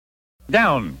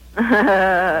Down.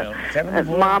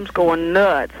 Mom's going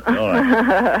nuts. All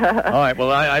right.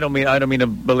 Well, I don't mean to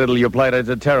belittle your plight. It's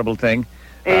a terrible thing.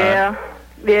 Yeah,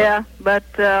 but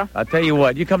I'll tell you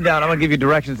what. You come down. I'm gonna give you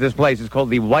directions to this place. It's called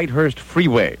the Whitehurst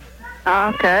Freeway.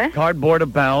 okay. Cardboard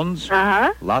abounds.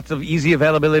 Lots of easy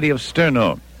availability of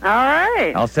sterno. All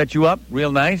right. I'll set you up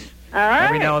real nice. All right.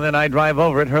 Every now and then I drive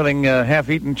over it, hurling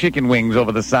half-eaten chicken wings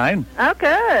over the sign.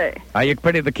 Okay. Are you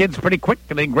pretty? The kids pretty quick?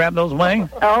 Can they grab those wings?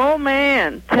 Oh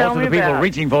man, tell me Most of the people about it.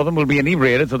 reaching for them will be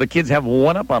inebriated, so the kids have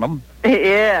one up on them.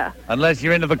 Yeah. Unless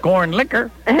you're into the corn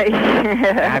liquor.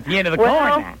 If you're into the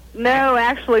corn. No,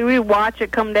 actually, we watch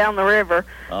it come down the river.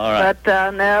 All right.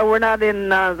 But no, we're not in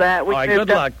that. We All right, good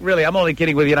luck. Really, I'm only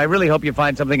kidding with you, and I really hope you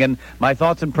find something, and my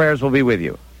thoughts and prayers will be with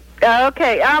you.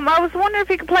 Okay. I was wondering if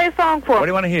you could play a song for me. What do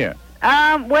you want to hear?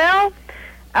 Well,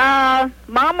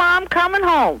 Mama, I'm coming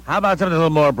home. How about something a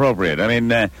little more appropriate? I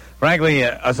mean, frankly,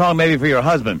 a song maybe for your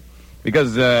husband.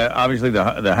 Because, obviously,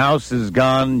 the house is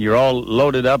gone. You're all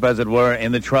loaded up, as it were,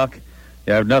 in the truck.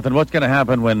 You have nothing. What's going to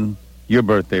happen when your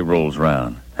birthday rolls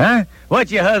around? Huh?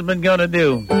 What's your husband going to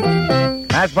do?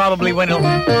 That's probably when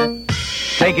he'll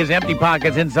take his empty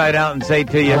pockets inside out and say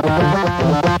to you,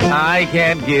 I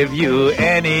can't give you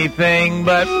anything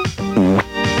but...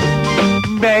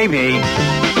 Baby,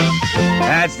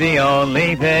 that's the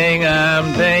only thing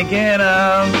I'm thinking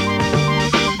of.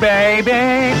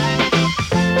 Baby,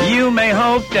 you may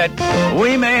hope that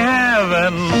we may have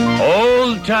an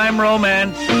old-time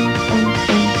romance,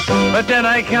 but then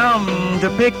I come to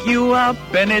pick you up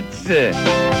and it's...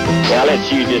 I'll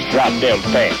let you just drop them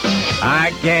pants.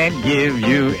 I can't give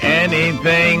you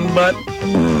anything but...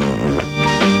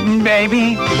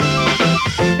 Baby,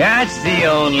 that's the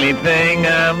only thing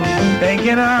I'm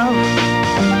thinking of.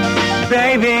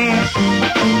 Baby,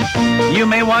 you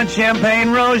may want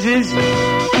champagne roses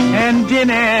and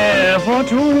dinner for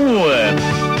two,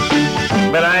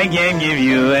 but I can't give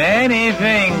you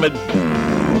anything but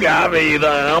Gavi the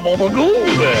apple the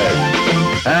gold.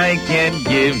 I can't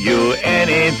give you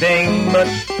anything but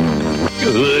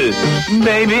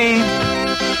baby,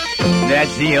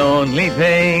 that's the only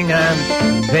thing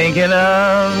I'm thinking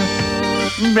of.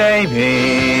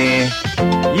 Baby,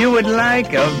 you would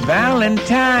like a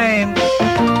Valentine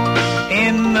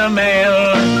in the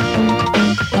mail.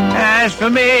 As for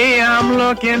me, I'm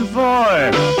looking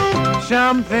for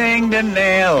something to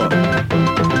nail.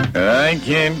 I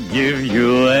can't give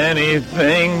you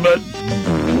anything but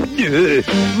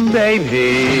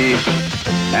baby,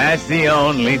 that's the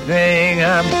only thing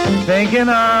I'm thinking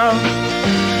of.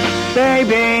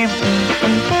 Baby,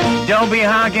 don't be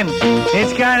honking,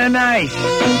 it's kind of nice.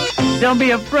 Don't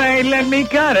be afraid, let me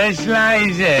cut a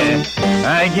slice.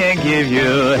 I can't give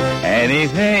you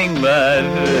anything but...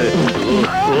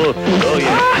 oh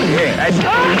yeah,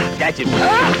 that's it.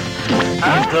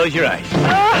 And close your eyes.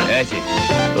 That's it.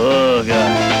 Oh,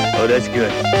 God. Oh, that's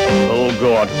good. Oh,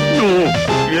 God. Oh,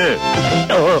 yeah.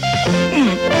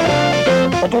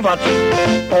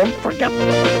 Don't forget.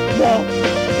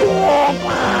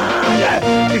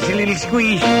 Just a little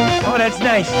squeeze. Oh, that's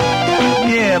nice.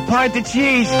 Yeah, part the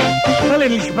cheese. A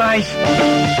little spice.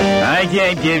 I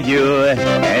can't give you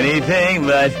anything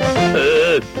but...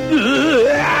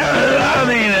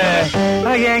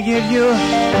 I can't give you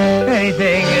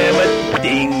anything but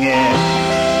ding,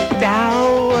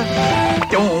 dow,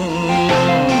 dong.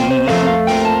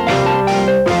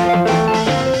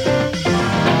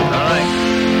 All right,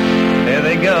 there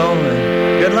they go.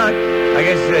 Good luck. I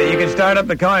guess you can start up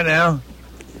the car now.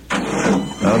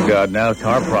 Oh, God, now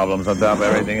car problems on top of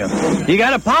everything else. You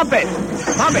gotta pump it.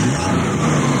 Pump it.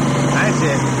 That's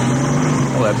it.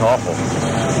 Oh, that's awful.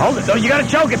 Hold it. No, you gotta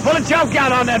choke it. Pull a choke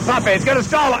out on that puppy. It's gonna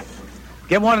stall it.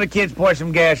 Get one of the kids, pour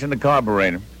some gas in the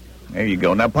carburetor. There you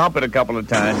go. Now pump it a couple of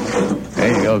times.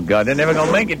 There you go. God, they're never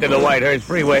gonna make it to the Whitehurst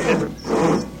Freeway.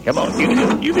 Come on, you can do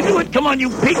it. You can do it. Come on, you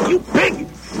pig, you pig.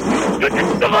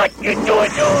 Come on, you do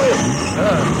it,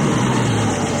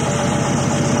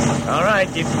 All right,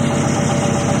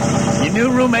 your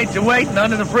new roommates are waiting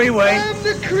under the freeway. I'm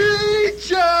the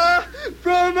creature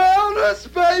from outer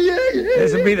space.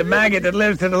 This will be the maggot that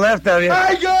lives to the left of you.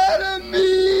 I got a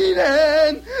mean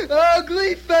and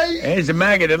ugly face. Here's the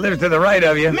maggot that lives to the right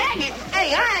of you. Maggot?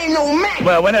 Hey, I ain't no maggot.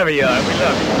 Well, whenever you are, we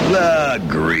love you. The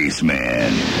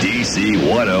Greasman, DC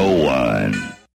 101.